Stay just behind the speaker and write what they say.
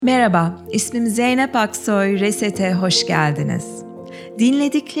Merhaba, ismim Zeynep Aksoy, Reset'e hoş geldiniz.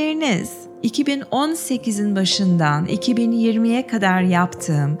 Dinledikleriniz 2018'in başından 2020'ye kadar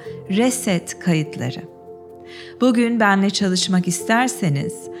yaptığım Reset kayıtları. Bugün benimle çalışmak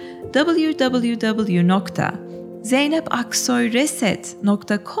isterseniz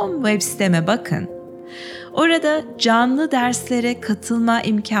www.zeynepaksoyreset.com web siteme bakın. Orada canlı derslere katılma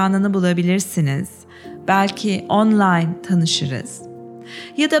imkanını bulabilirsiniz. Belki online tanışırız.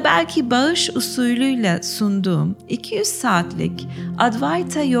 Ya da belki bağış usulüyle sunduğum 200 saatlik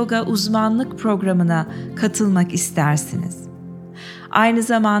Advaita Yoga uzmanlık programına katılmak istersiniz. Aynı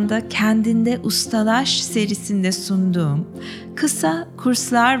zamanda Kendinde Ustalaş serisinde sunduğum kısa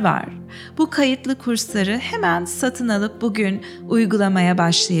kurslar var. Bu kayıtlı kursları hemen satın alıp bugün uygulamaya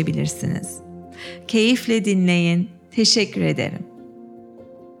başlayabilirsiniz. Keyifle dinleyin. Teşekkür ederim.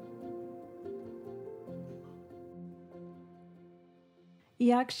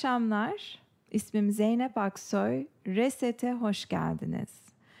 İyi akşamlar. İsmim Zeynep Aksoy. Reset'e hoş geldiniz.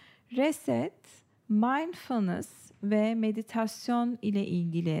 Reset, mindfulness ve meditasyon ile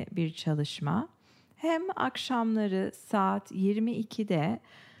ilgili bir çalışma. Hem akşamları saat 22'de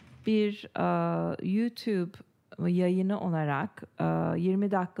bir YouTube yayını olarak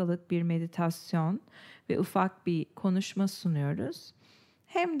 20 dakikalık bir meditasyon ve ufak bir konuşma sunuyoruz.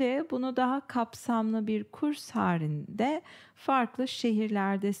 Hem de bunu daha kapsamlı bir kurs halinde farklı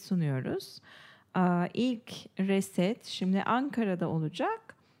şehirlerde sunuyoruz. İlk reset şimdi Ankara'da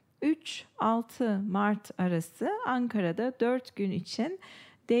olacak. 3-6 Mart arası Ankara'da 4 gün için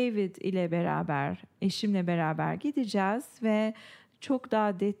David ile beraber, eşimle beraber gideceğiz ve çok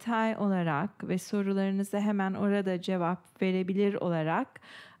daha detay olarak ve sorularınıza hemen orada cevap verebilir olarak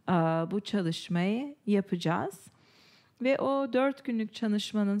bu çalışmayı yapacağız. Ve o 4 günlük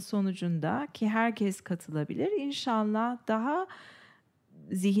çalışmanın sonucunda ki herkes katılabilir, İnşallah daha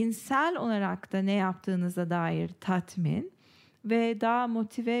zihinsel olarak da ne yaptığınıza dair tatmin ve daha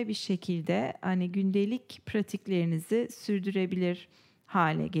motive bir şekilde hani gündelik pratiklerinizi sürdürebilir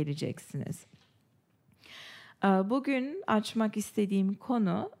hale geleceksiniz. Bugün açmak istediğim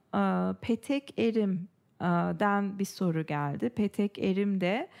konu petek erimden bir soru geldi. Petek erim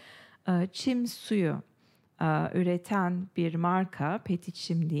de çim suyu üreten bir marka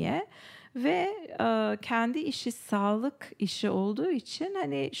Petiçim diye ve kendi işi sağlık işi olduğu için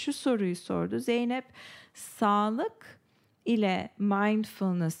hani şu soruyu sordu. Zeynep, sağlık ile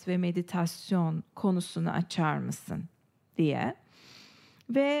mindfulness ve meditasyon konusunu açar mısın diye.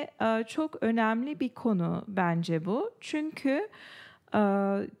 Ve çok önemli bir konu bence bu. Çünkü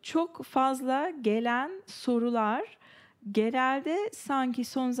çok fazla gelen sorular genelde sanki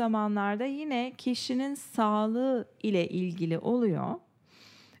son zamanlarda yine kişinin sağlığı ile ilgili oluyor.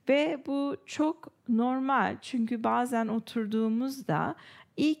 Ve bu çok normal çünkü bazen oturduğumuzda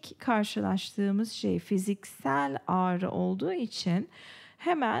ilk karşılaştığımız şey fiziksel ağrı olduğu için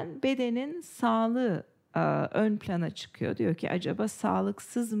hemen bedenin sağlığı ön plana çıkıyor. Diyor ki acaba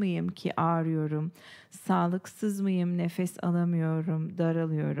sağlıksız mıyım ki ağrıyorum? Sağlıksız mıyım, nefes alamıyorum,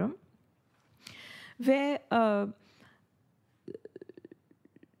 daralıyorum? Ve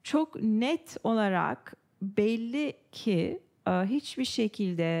çok net olarak belli ki hiçbir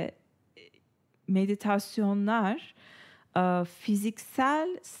şekilde meditasyonlar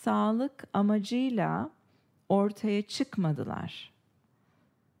fiziksel sağlık amacıyla ortaya çıkmadılar.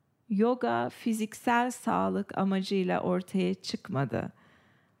 Yoga fiziksel sağlık amacıyla ortaya çıkmadı.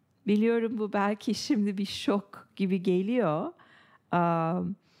 Biliyorum bu belki şimdi bir şok gibi geliyor.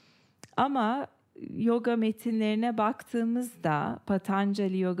 Ama yoga metinlerine baktığımızda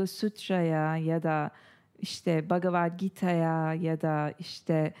Patanjali Yoga Sutra'ya ya da işte Bhagavad Gita'ya ya da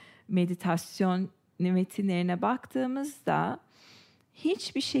işte meditasyon metinlerine baktığımızda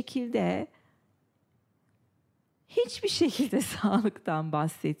hiçbir şekilde sağlıktan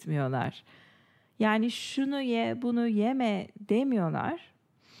bahsetmiyorlar. Yani şunu ye, bunu yeme demiyorlar.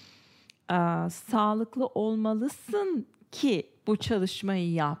 Sağlıklı olmalısın ki bu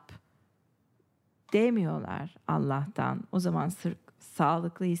çalışmayı yap demiyorlar Allah'tan. O zaman sırf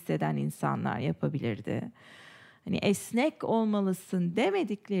sağlıklı hisseden insanlar yapabilirdi. Hani esnek olmalısın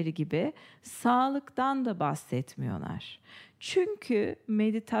demedikleri gibi sağlıktan da bahsetmiyorlar. Çünkü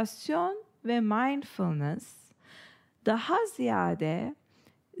meditasyon ve mindfulness daha ziyade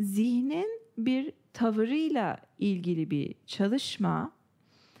zihnin bir tavırıyla ilgili bir çalışma.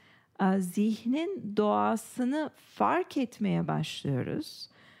 Zihnin doğasını fark etmeye başlıyoruz.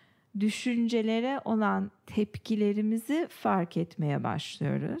 Düşüncelere olan tepkilerimizi fark etmeye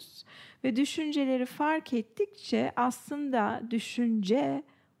başlıyoruz. Ve düşünceleri fark ettikçe aslında düşünce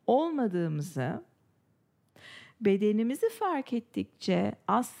olmadığımızı bedenimizi fark ettikçe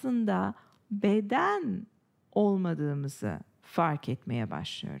aslında beden olmadığımızı fark etmeye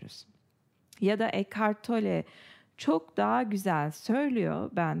başlıyoruz. Ya da Eckhart Tolle çok daha güzel söylüyor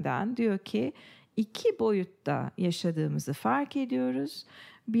benden. Diyor ki 2 boyutta yaşadığımızı fark ediyoruz.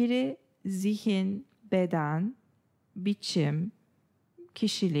 Biri zihin, beden, biçim,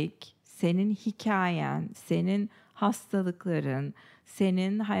 kişilik, senin hikayen, senin hastalıkların,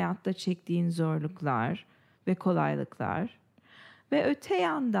 senin hayatta çektiğin zorluklar ve kolaylıklar. Ve öte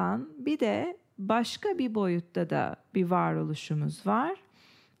yandan bir de başka bir boyutta da bir varoluşumuz var.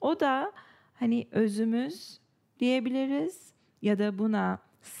 O da hani özümüz diyebiliriz ya da buna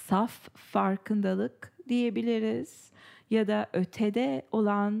saf farkındalık diyebiliriz ya da ötede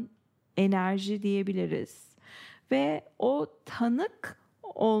olan enerji diyebiliriz. Ve o tanık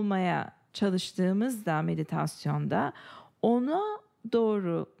olmaya çalıştığımızda meditasyonda ona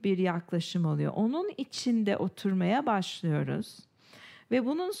doğru bir yaklaşım oluyor. Onun içinde oturmaya başlıyoruz. Ve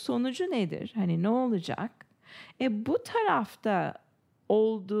bunun sonucu nedir? Hani ne olacak? Bu tarafta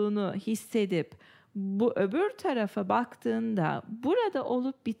olduğunu hissedip bu öbür tarafa baktığında burada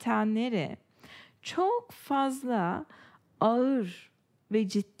olup bitenleri çok fazla ağır ve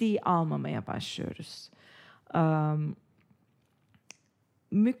ciddi almamaya başlıyoruz.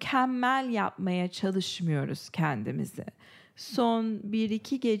 Mükemmel yapmaya çalışmıyoruz kendimizi. Son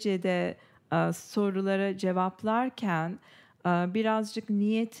 1-2 gecede sorulara cevaplarken birazcık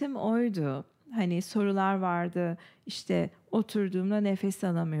niyetim oydu. Hani sorular vardı, işte oturduğumda nefes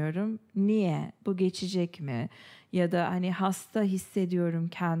alamıyorum. Niye? Bu geçecek mi? Ya da hani hasta hissediyorum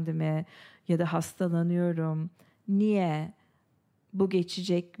kendimi ya da hastalanıyorum. Niye? Bu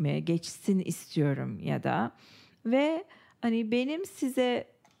geçecek mi? Geçsin istiyorum ya da. Ve hani benim size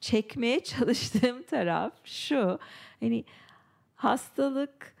çekmeye çalıştığım taraf şu. Hani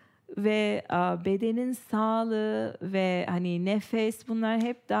hastalık ve bedenin sağlığı ve hani nefes, bunlar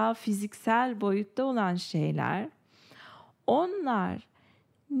hep daha fiziksel boyutta olan şeyler. Onlar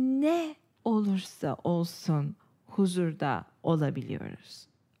ne olursa olsun huzurda olabiliyoruz.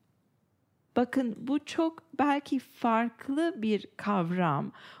 Bakın bu çok belki farklı bir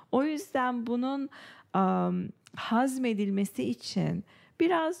kavram. O yüzden bunun hazmedilmesi için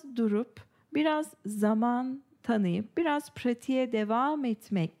biraz durup, biraz zaman tanıyıp, biraz pratiğe devam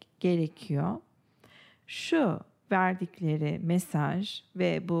etmek gerekiyor. Şu verdikleri mesaj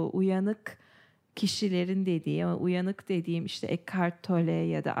ve bu uyanık kişilerin dediği, uyanık dediğim işte Eckhart Tolle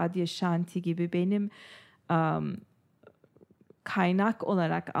ya da Adyashanti gibi benim kaynak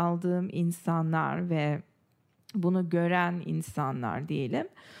olarak aldığım insanlar ve bunu gören insanlar diyelim.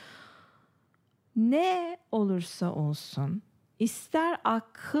 Ne olursa olsun, ister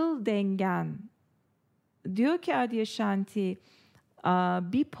akıl dengen, diyor ki Adyashanti,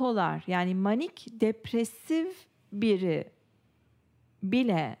 bipolar yani manik depresif biri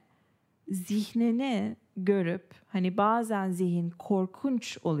bile zihnini görüp, hani bazen zihin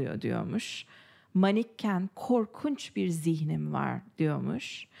korkunç oluyor diyormuş. Manikken korkunç bir zihnim var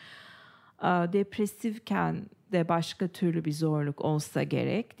diyormuş. Depresifken de başka türlü bir zorluk olsa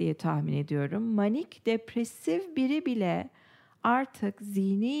gerek diye tahmin ediyorum. Manik depresif biri bile artık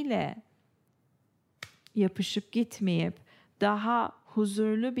zihniyle yapışıp gitmeyip daha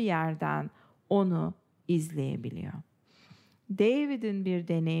huzurlu bir yerden onu izleyebiliyor. David'in bir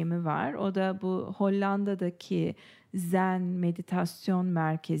deneyimi var. O da bu Hollanda'daki Zen meditasyon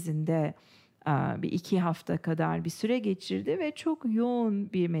merkezinde bir 2 hafta kadar bir süre geçirdi ve çok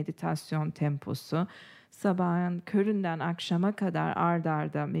yoğun bir meditasyon temposu. Sabahın köründen akşama kadar ard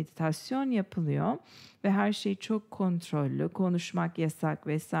arda meditasyon yapılıyor ve her şey çok kontrollü, konuşmak yasak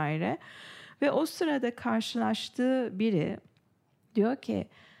vesaire. Ve o sırada karşılaştığı biri diyor ki,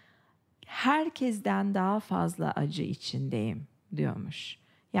 herkesten daha fazla acı içindeyim diyormuş.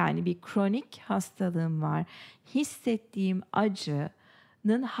 Yani bir kronik hastalığım var. Hissettiğim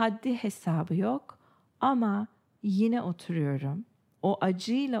acının haddi hesabı yok ama yine oturuyorum. O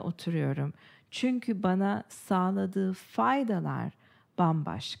acıyla oturuyorum. Çünkü bana sağladığı faydalar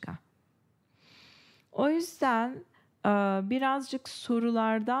bambaşka. O yüzden birazcık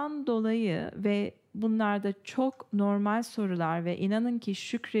sorulardan dolayı ve bunlar da çok normal sorular ve inanın ki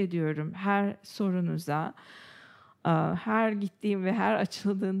şükrediyorum her sorunuza. Her gittiğim ve her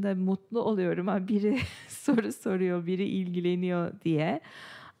açıldığında mutlu oluyorum. Biri soru soruyor, biri ilgileniyor diye.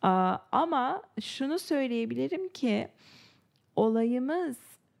 Ama şunu söyleyebilirim ki olayımız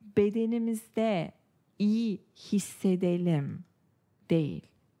bedenimizde iyi hissedelim değil.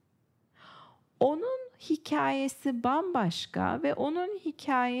 Onun hikayesi bambaşka ve onun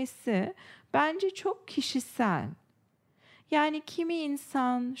hikayesi bence çok kişisel. Yani kimi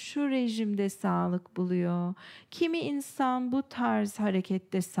insan şu rejimde sağlık buluyor, kimi insan bu tarz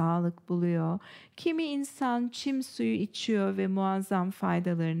harekette sağlık buluyor, kimi insan çim suyu içiyor ve muazzam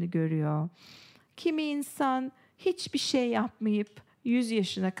faydalarını görüyor. Kimi insan hiçbir şey yapmayıp 100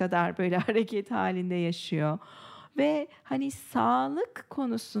 yaşına kadar böyle hareket halinde yaşıyor. Ve hani sağlık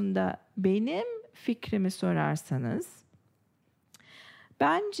konusunda benim fikrimi sorarsanız,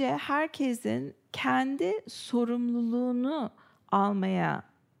 bence herkesin kendi sorumluluğunu almaya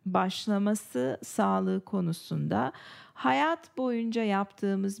başlaması sağlığı konusunda hayat boyunca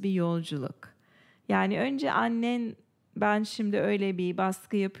yaptığımız bir yolculuk. Yani önce annen, ben şimdi öyle bir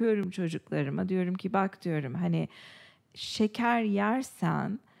baskı yapıyorum çocuklarıma. Diyorum ki bak diyorum, hani şeker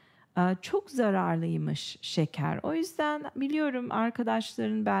yersen çok zararlıymış şeker. O yüzden biliyorum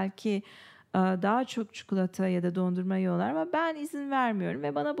arkadaşların belki daha çok çikolata ya da dondurma yiyorlar ama ben izin vermiyorum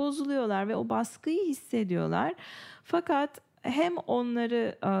ve bana bozuluyorlar ve o baskıyı hissediyorlar. Fakat hem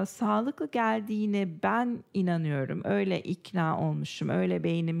onları sağlıklı geldiğine ben inanıyorum. Öyle ikna olmuşum, öyle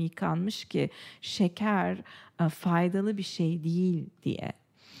beynim yıkanmış ki şeker faydalı bir şey değil diye.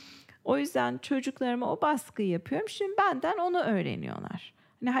 O yüzden çocuklarıma o baskıyı yapıyorum. Şimdi benden onu öğreniyorlar.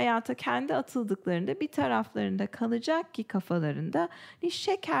 Hani hayata kendi atıldıklarında bir taraflarında kalacak ki kafalarında, hani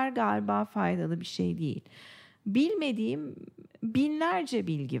şeker galiba faydalı bir şey değil. Bilmediğim binlerce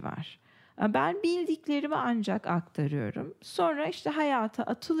bilgi var. Ben bildiklerimi ancak aktarıyorum. Sonra işte hayata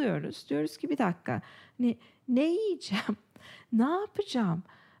atılıyoruz. Diyoruz ki bir dakika, hani ne yiyeceğim? Ne yapacağım?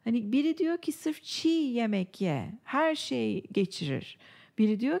 Hani biri diyor ki sırf çiğ yemek ye, her şey geçirir.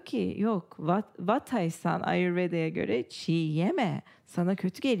 Biri diyor ki yok, Vataysan Ayurveda'ya göre çiğ yeme, sana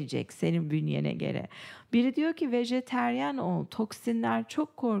kötü gelecek senin bünyene göre. Biri diyor ki vejeteryan ol, toksinler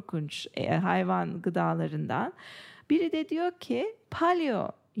çok korkunç hayvan gıdalarından. Biri de diyor ki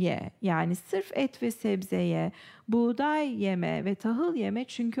paleo ye, yani sırf et ve sebze ye, buğday yeme ve tahıl yeme,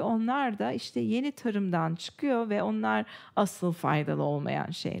 çünkü onlar da işte yeni tarımdan çıkıyor ve onlar asıl faydalı olmayan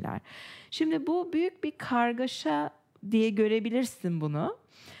şeyler. Şimdi bu büyük bir kargaşa diye görebilirsin bunu.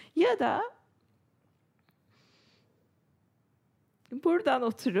 Ya da buradan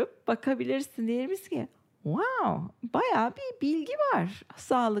oturup bakabilirsin, diyeriz ki wow, bayağı bir bilgi var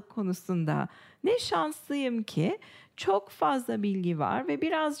sağlık konusunda. Ne şanslıyım ki çok fazla bilgi var ve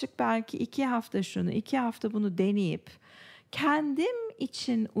birazcık belki 2 hafta şunu 2 hafta bunu deneyip kendim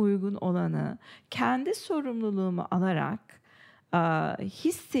için uygun olanı kendi sorumluluğumu alarak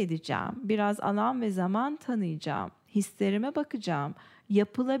hissedeceğim. Biraz alan ve zaman tanıyacağım. Hislerime bakacağım.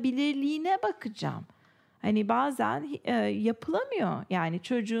 Yapılabilirliğine bakacağım. Hani bazen yapılamıyor. Yani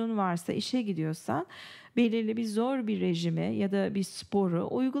çocuğun varsa, işe gidiyorsan belirli bir zor bir rejimi ya da bir sporu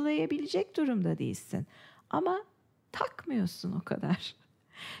uygulayabilecek durumda değilsin. Ama takmıyorsun o kadar.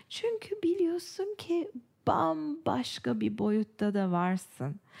 Çünkü biliyorsun ki bambaşka bir boyutta da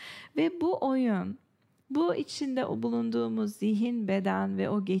varsın. Ve bu oyun, bu içinde o bulunduğumuz zihin, beden ve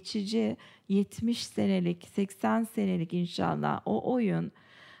o geçici 70 senelik, 80 senelik inşallah o oyun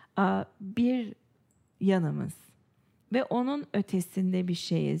bir yanımız. Ve onun ötesinde bir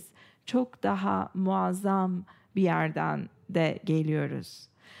şeyiz. Çok daha muazzam bir yerden de geliyoruz.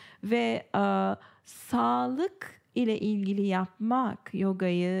 Ve sağlık ile ilgili yapmak,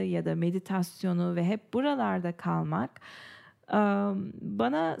 yogayı ya da meditasyonu ve hep buralarda kalmak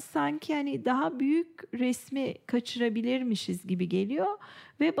bana sanki hani daha büyük resmi kaçırabilirmişiz gibi geliyor.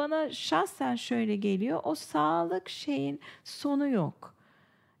 Ve bana şahsen şöyle geliyor, o sağlık şeyin sonu yok.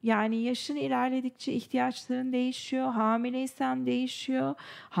 Yani yaşın ilerledikçe ihtiyaçların değişiyor, hamileysen değişiyor,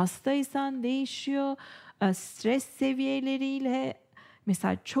 hastaysan değişiyor, stres seviyeleriyle,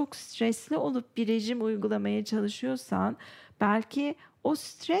 mesela çok stresli olup bir rejim uygulamaya çalışıyorsan belki o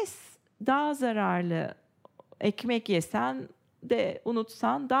stres daha zararlı, ekmek yesen de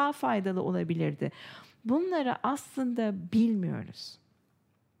unutsan daha faydalı olabilirdi. Bunları aslında bilmiyoruz.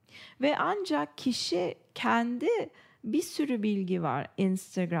 Ve ancak kişi kendi, bir sürü bilgi var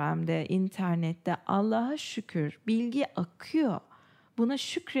Instagram'da, internette. Allah'a şükür bilgi akıyor. Buna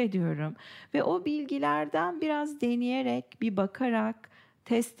şükrediyorum. Ve o bilgilerden biraz deneyerek, bir bakarak,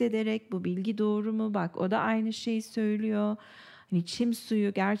 test ederek bu bilgi doğru mu? Bak o da aynı şeyi söylüyor. Hani çim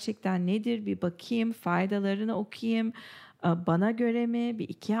suyu gerçekten nedir? Bir bakayım, faydalarını okuyayım. Bana göre mi? Bir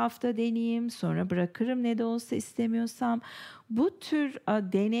 2 hafta deneyeyim, sonra bırakırım ne de olsa istemiyorsam. Bu tür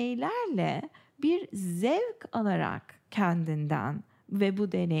deneylerle bir zevk alarak kendinden ve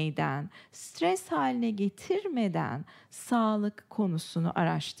bu deneyden stres haline getirmeden sağlık konusunu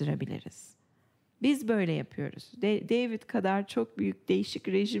araştırabiliriz. Biz böyle yapıyoruz. David kadar çok büyük değişik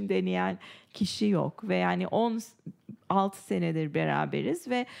rejim deneyen kişi yok ve yani 6 senedir beraberiz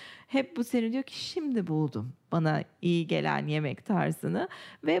ve hep bu sene diyor ki şimdi buldum bana iyi gelen yemek tarzını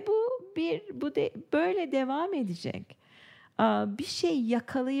ve böyle devam edecek. Bir şey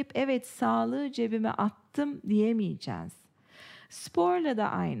yakalayıp evet sağlığı cebime attım diyemeyeceğiz. Sporla da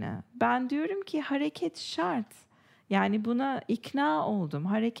aynı. Ben diyorum ki hareket şart. Yani buna ikna oldum.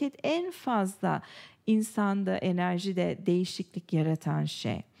 Hareket en fazla insanda enerjide değişiklik yaratan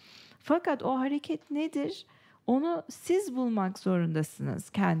şey. Fakat o hareket nedir? Onu siz bulmak zorundasınız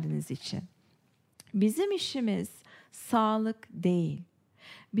kendiniz için. Bizim işimiz sağlık değil.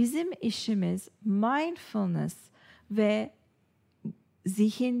 Bizim işimiz mindfulness ve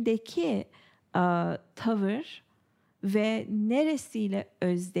zihindeki tavır ve neresiyle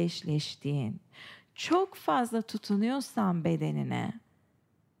özdeşleştiğin. Çok fazla tutunuyorsan bedenine,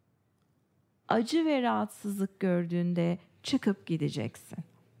 acı ve rahatsızlık gördüğünde çıkıp gideceksin.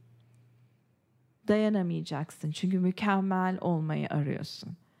 Dayanamayacaksın çünkü mükemmel olmayı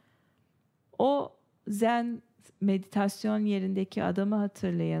arıyorsun. O zen meditasyon yerindeki adamı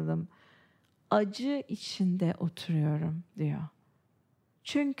hatırlayalım. Acı içinde oturuyorum diyor.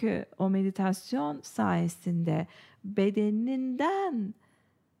 Çünkü o meditasyon sayesinde bedeninden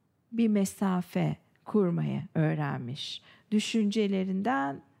bir mesafe kurmayı öğrenmiş.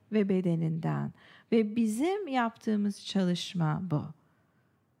 Düşüncelerinden ve bedeninden. Ve bizim yaptığımız çalışma bu.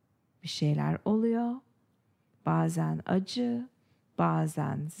 Bir şeyler oluyor. Bazen acı,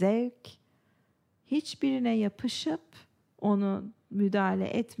 bazen zevk. Hiçbirine yapışıp onu müdahale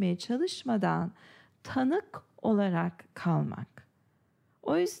etmeye çalışmadan tanık olarak kalmak.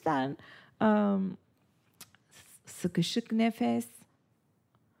 O yüzden sıkışık nefes,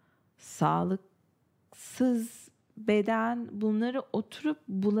 sağlıksız beden, bunları oturup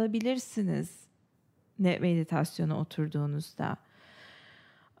bulabilirsiniz meditasyona oturduğunuzda.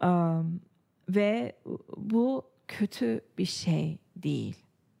 Ve bu kötü bir şey değil.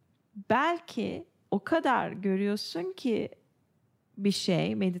 Belki o kadar görüyorsun ki bir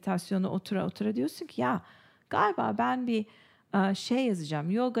şey, meditasyona otura diyorsun ki ya galiba ben bir şey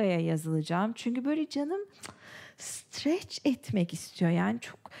yazacağım, yogaya yazılacağım. Çünkü böyle canım stretch etmek istiyor. Yani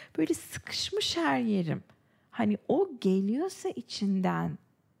çok böyle sıkışmış her yerim. Hani o geliyorsa içinden,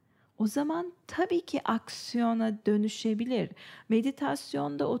 o zaman tabii ki aksiyona dönüşebilir.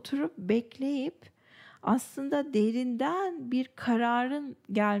 Meditasyonda oturup bekleyip aslında derinden bir kararın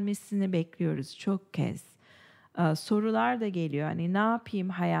gelmesini bekliyoruz çok kez. Sorular da geliyor. Hani ne yapayım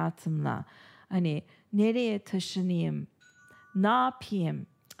hayatımla? Hani nereye taşınayım? Ne yapayım?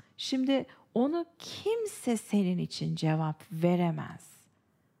 Şimdi onu kimse senin için cevap veremez.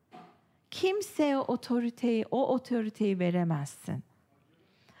 Kimseye o otoriteyi veremezsin.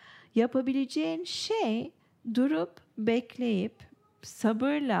 Yapabileceğin şey durup bekleyip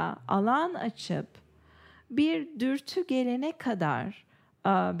sabırla alan açıp bir dürtü gelene kadar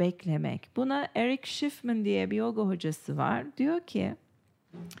beklemek. Buna Eric Schiffman diye bir yoga hocası var. Diyor ki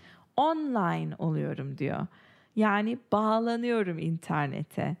online oluyorum diyor. Yani bağlanıyorum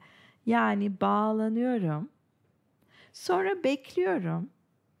internete. Yani bağlanıyorum. Sonra bekliyorum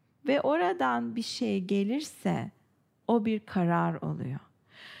ve oradan bir şey gelirse o bir karar oluyor.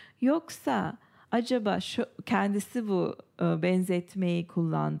 Yoksa acaba kendisi bu benzetmeyi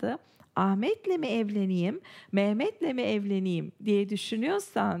kullandı. Ahmet'le mi evleneyim, Mehmet'le mi evleneyim diye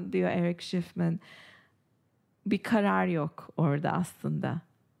düşünüyorsan diyor Eric Schiffman, bir karar yok orada aslında.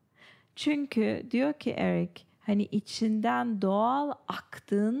 Çünkü diyor ki Eric, hani içinden doğal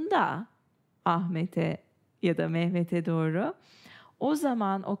aktığında Ahmet'e ya da Mehmet'e doğru, o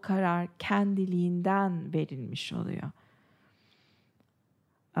zaman o karar kendiliğinden verilmiş oluyor.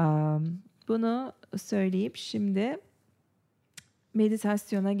 Bunu söyleyip şimdi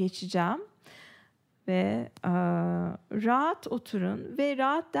meditasyona geçeceğim ve rahat oturun ve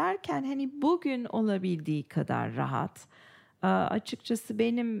rahat derken hani bugün olabildiği kadar rahat. Açıkçası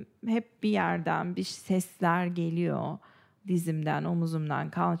benim hep bir yerden bir sesler geliyor, dizimden, omuzumdan,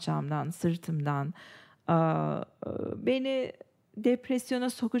 kalçamdan, sırtımdan. Beni depresyona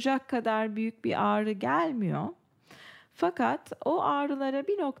sokacak kadar büyük bir ağrı gelmiyor. Fakat o ağrılara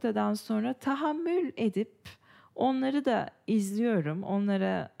bir noktadan sonra tahammül edip onları da izliyorum.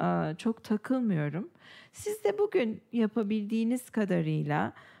 Onlara çok takılmıyorum. Siz de bugün yapabildiğiniz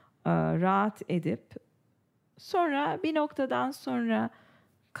kadarıyla rahat edip sonra bir noktadan sonra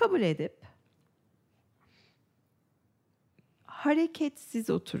kabul edip hareketsiz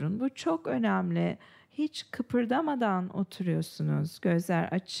oturun. Bu çok önemli. Hiç kıpırdamadan oturuyorsunuz. Gözler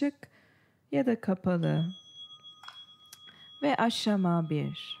açık ya da kapalı. Ve aşama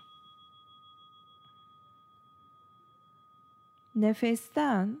 1.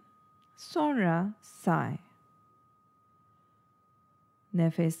 Nefesten sonra say.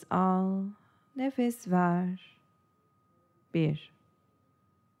 Nefes al, nefes ver. 1.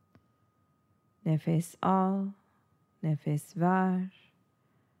 Nefes al, nefes ver.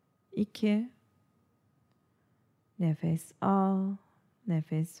 2. Nefes al,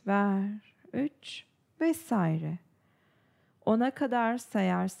 nefes ver. 3 vesaire. 10'a kadar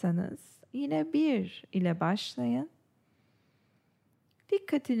sayarsanız yine 1 ile başlayın.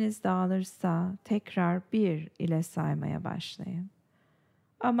 Dikkatiniz dağılırsa tekrar 1 ile saymaya başlayın.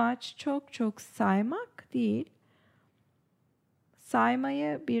 Amaç çok çok saymak değil.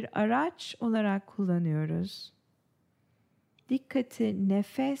 Saymayı bir araç olarak kullanıyoruz. Dikkati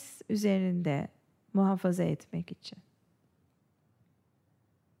nefes üzerinde muhafaza etmek için.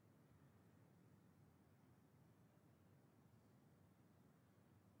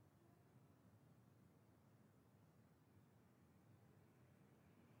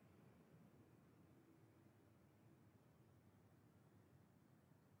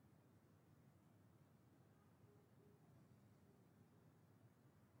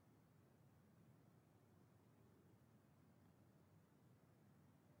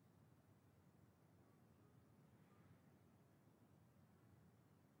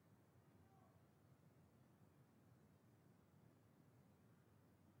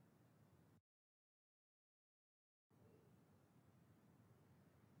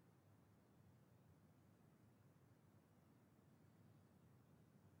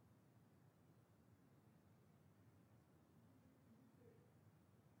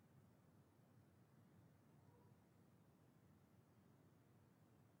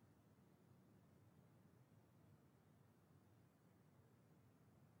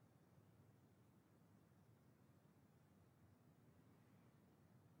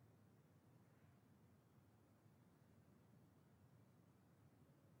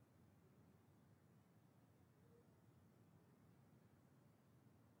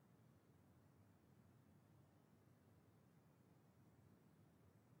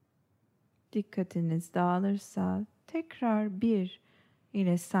 Dikkatiniz dağılırsa tekrar 1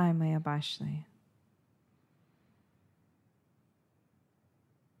 ile saymaya başlayın.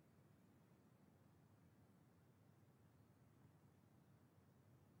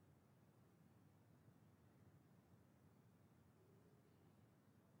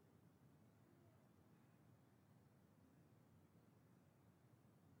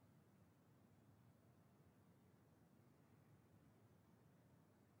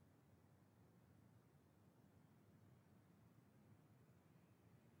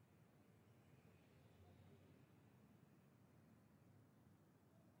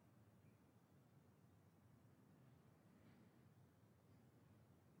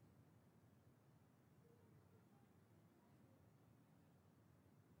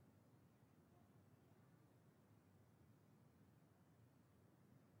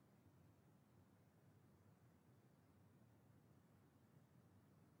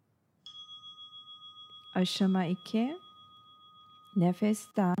 Aşama 2.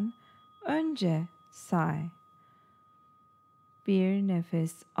 Nefesten önce say. 1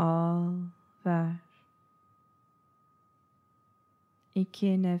 nefes al, ver.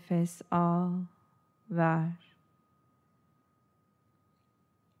 2 nefes al, ver.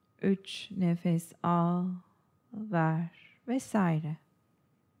 3 nefes al, ver vesaire.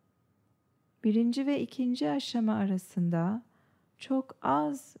 Birinci ve ikinci aşama arasında çok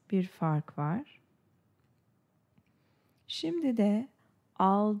az bir fark var. Şimdi de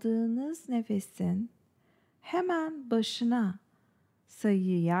aldığınız nefesin hemen başına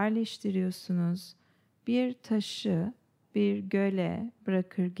sayıyı yerleştiriyorsunuz. Bir taşı bir göle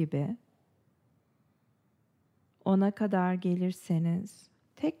bırakır gibi. 10'a kadar gelirseniz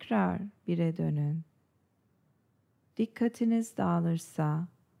tekrar 1'e dönün. Dikkatiniz dağılırsa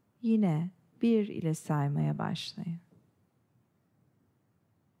yine 1 ile saymaya başlayın.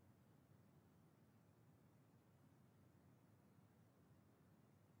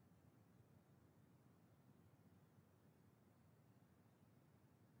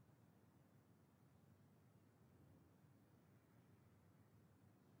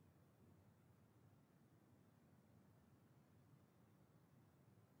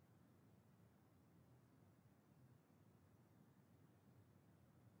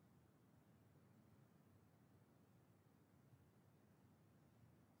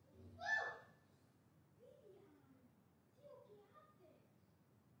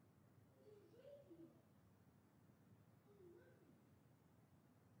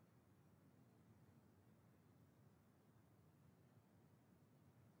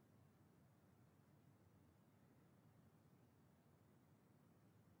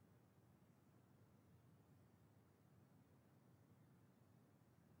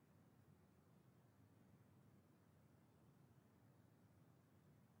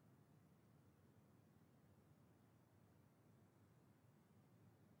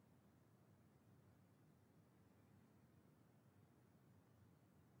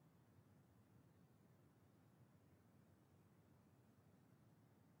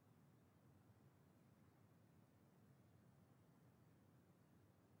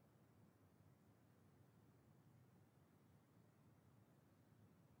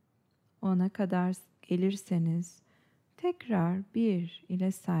 10'a kadar gelirseniz tekrar 1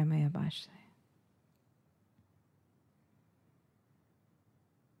 ile saymaya başlayın.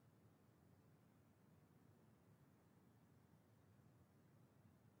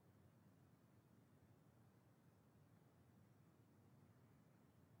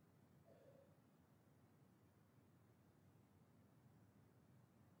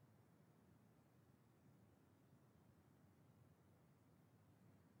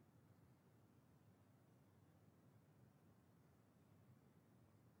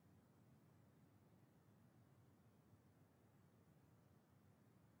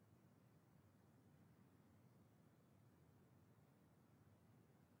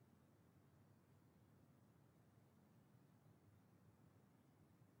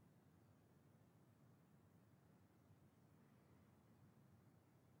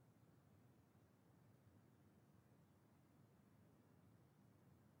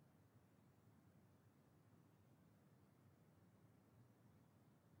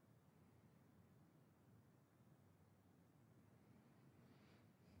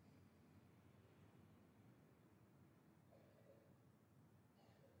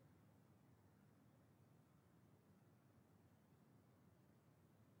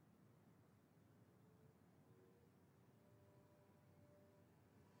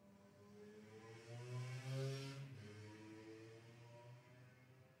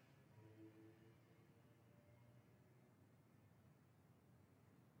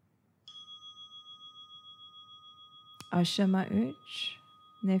 Aşama 3.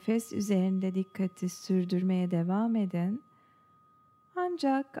 Nefes üzerinde dikkati sürdürmeye devam edin.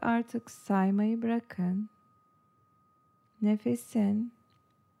 Ancak artık saymayı bırakın. Nefesin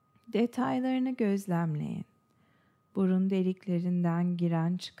detaylarını gözlemleyin. Burun deliklerinden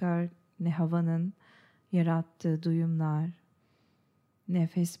giren çıkan havanın yarattığı duyumlar,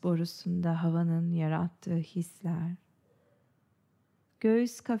 nefes borusunda havanın yarattığı hisler,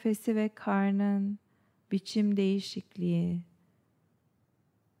 göğüs kafesi ve karnın biçim değişikliği,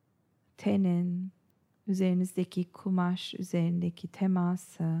 tenin üzerinizdeki kumaş üzerindeki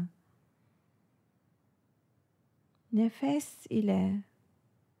teması, nefes ile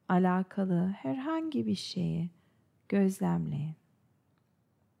alakalı herhangi bir şeyi gözlemleyin.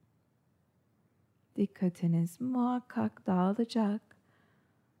 Dikkatiniz muhakkak dağılacak.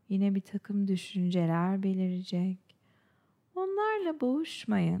 Yine bir takım düşünceler belirecek. Onlarla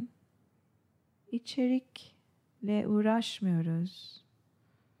boğuşmayın. İçerikle uğraşmıyoruz.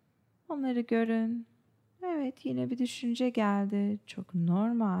 Onları görün. Evet, yine bir düşünce geldi. Çok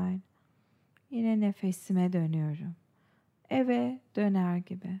normal. Yine nefesime dönüyorum. Eve döner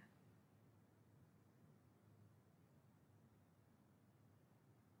gibi.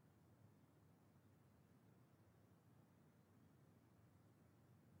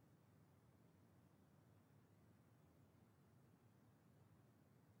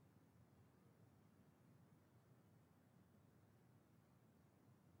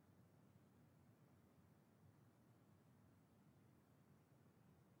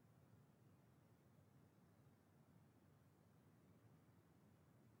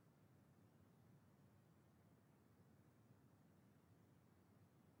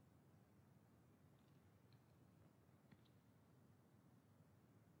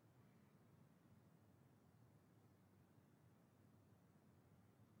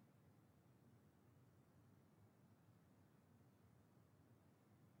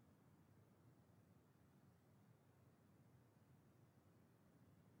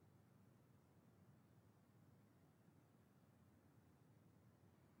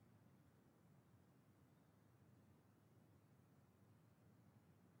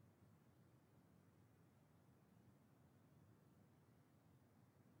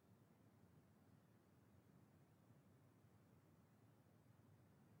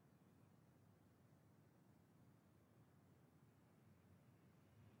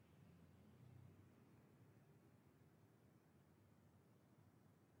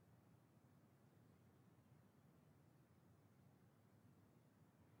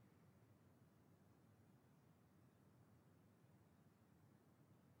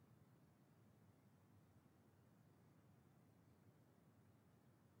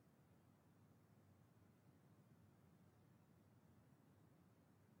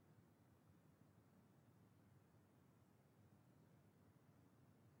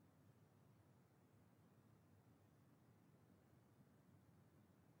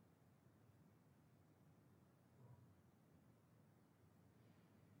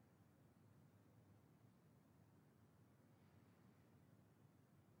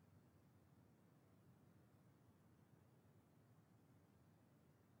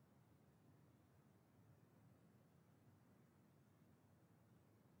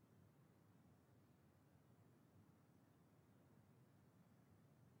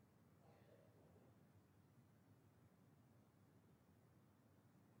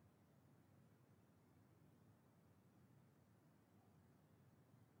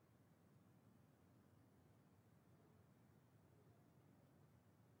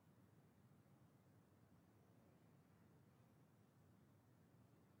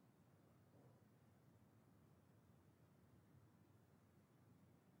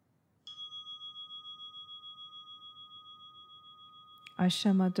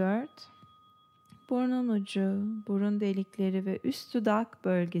 Aşama 4. Burnun ucu, burun delikleri ve üst dudak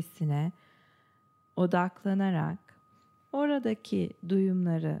bölgesine odaklanarak oradaki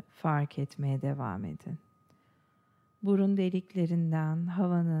duyumları fark etmeye devam edin. Burun deliklerinden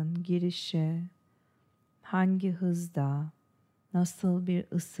havanın girişi, hangi hızda, nasıl bir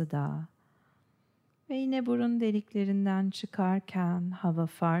ısıda ve yine burun deliklerinden çıkarken hava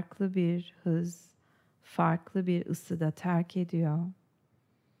farklı bir hız, farklı bir ısıda terk ediyor.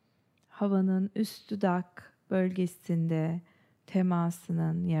 Havanın üst dudak bölgesinde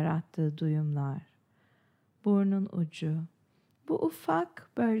temasının yarattığı duyumlar, burnun ucu, bu ufak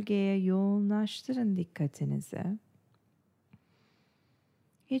bölgeye yoğunlaştırın dikkatinizi.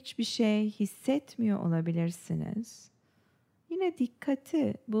 Hiçbir şey hissetmiyor olabilirsiniz. Yine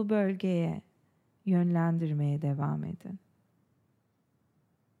dikkati bu bölgeye yönlendirmeye devam edin.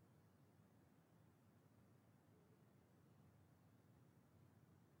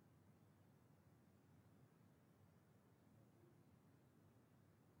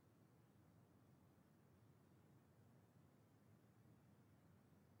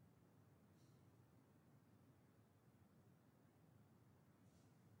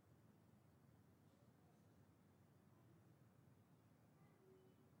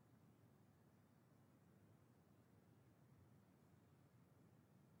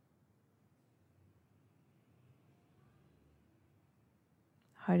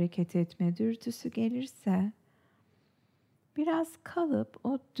 Hareket etme dürtüsü gelirse biraz kalıp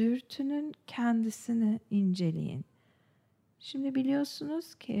o dürtünün kendisini inceleyin. Şimdi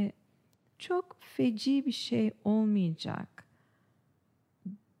biliyorsunuz ki çok feci bir şey olmayacak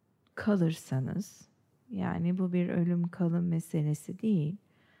kalırsanız, yani bu bir ölüm kalım meselesi değil.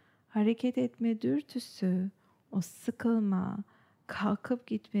 Hareket etme dürtüsü, o sıkılma, kalkıp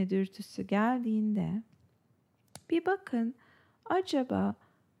gitme dürtüsü geldiğinde bir bakın, acaba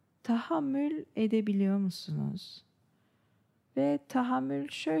tahammül edebiliyor musunuz? Ve tahammül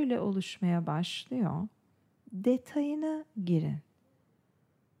şöyle oluşmaya başlıyor. Detayına girin.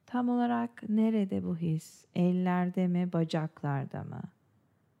 Tam olarak nerede bu his? Ellerde mi, bacaklarda mı?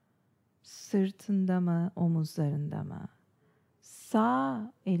 Sırtında mı, omuzlarında mı?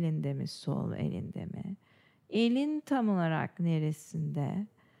 Sağ elinde mi, sol elinde mi? Elin tam olarak neresinde?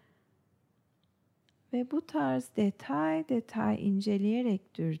 Ve bu tarz detay detay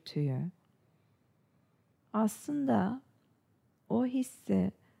inceleyerek dürtüyü, aslında o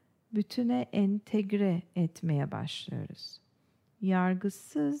hissi bütüne entegre etmeye başlıyoruz.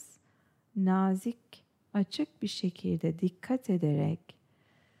 Yargısız, nazik, açık bir şekilde dikkat ederek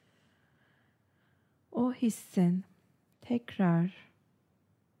o hissin tekrar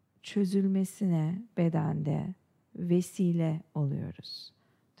çözülmesine bedende vesile oluyoruz.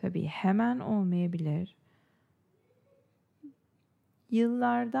 Tabii hemen olmayabilir.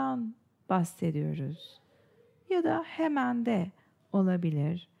 Yıllardan bahsediyoruz. Ya da hemen de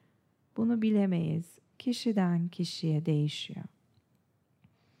olabilir. Bunu bilemeyiz. Kişiden kişiye değişiyor.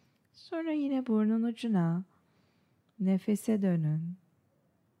 Sonra yine burnun ucuna nefese dönün.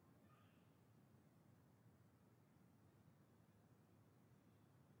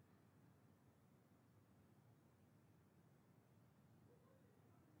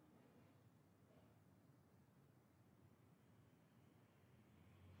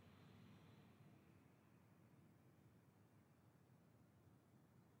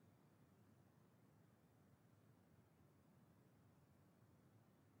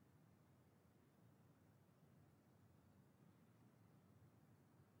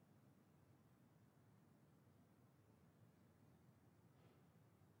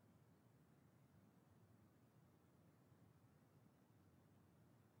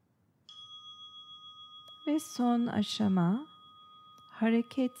 Ve son aşama,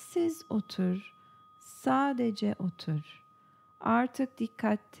 hareketsiz otur, sadece otur. Artık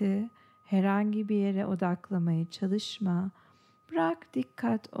dikkati herhangi bir yere odaklamaya çalışma. Bırak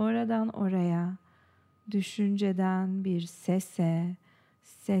dikkat oradan oraya, düşünceden bir sese,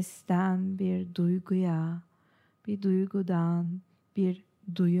 sesten bir duyguya, bir duygudan bir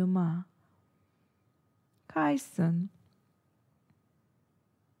duyuma kaysın.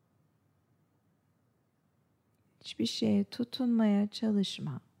 Hiçbir şeye tutunmaya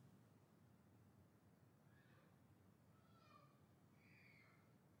çalışma.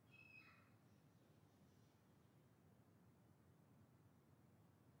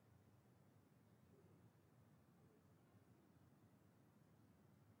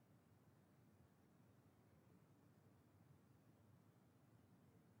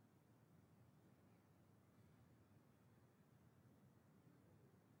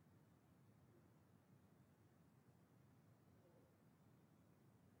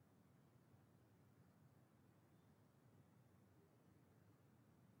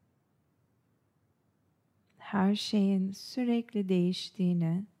 her şeyin sürekli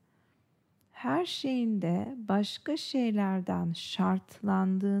değiştiğini, her şeyin de başka şeylerden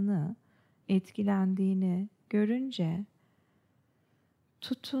şartlandığını, etkilendiğini görünce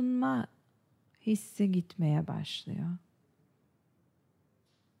tutunma hissi gitmeye başlıyor.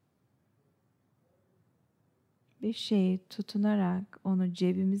 Bir şeyi tutunarak onu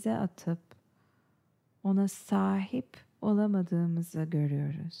cebimize atıp ona sahip olamadığımızı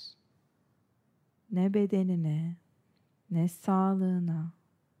görüyoruz. Ne bedenine, ne sağlığına,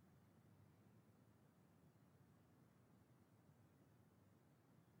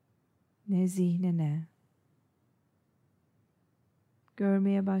 ne zihnine.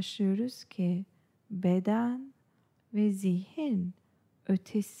 Görmeye başlıyoruz ki beden ve zihin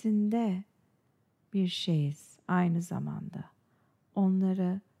ötesinde bir şeyiz aynı zamanda.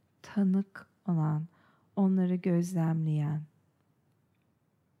 Onlara tanık olan, onları gözlemleyen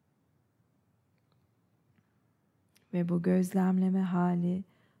ve bu gözlemleme hali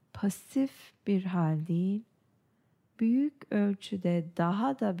pasif bir hal değil, büyük ölçüde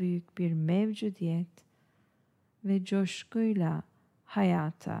daha da büyük bir mevcudiyet ve coşkuyla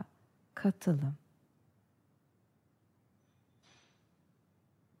hayata katılım.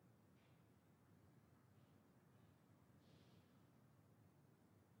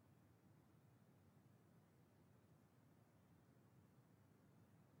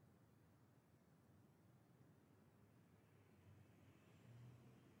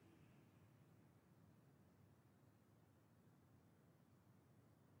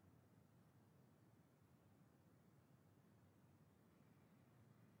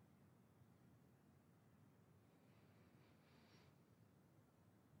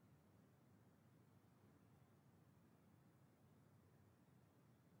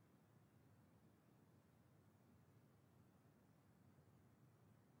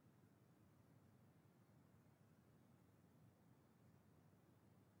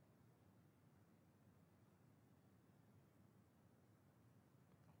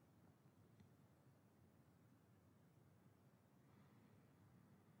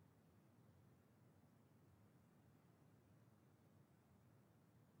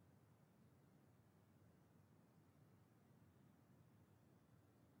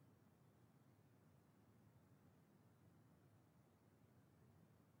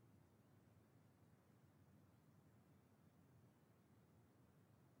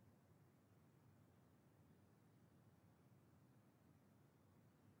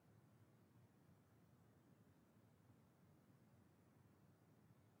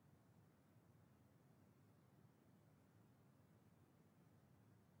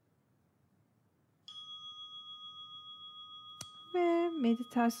 Ve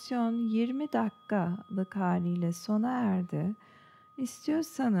meditasyon 20 dakikalık haliyle sona erdi.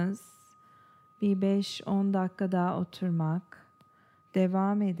 İstiyorsanız bir 5-10 dakika daha oturmak,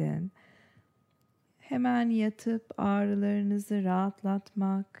 devam edin. Hemen yatıp ağrılarınızı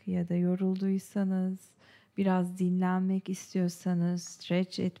rahatlatmak ya da yorulduysanız, biraz dinlenmek istiyorsanız,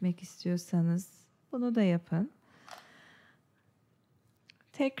 stretch etmek istiyorsanız bunu da yapın.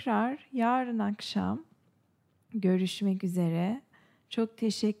 Tekrar yarın akşam görüşmek üzere. Çok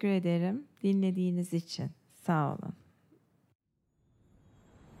teşekkür ederim dinlediğiniz için. Sağ olun.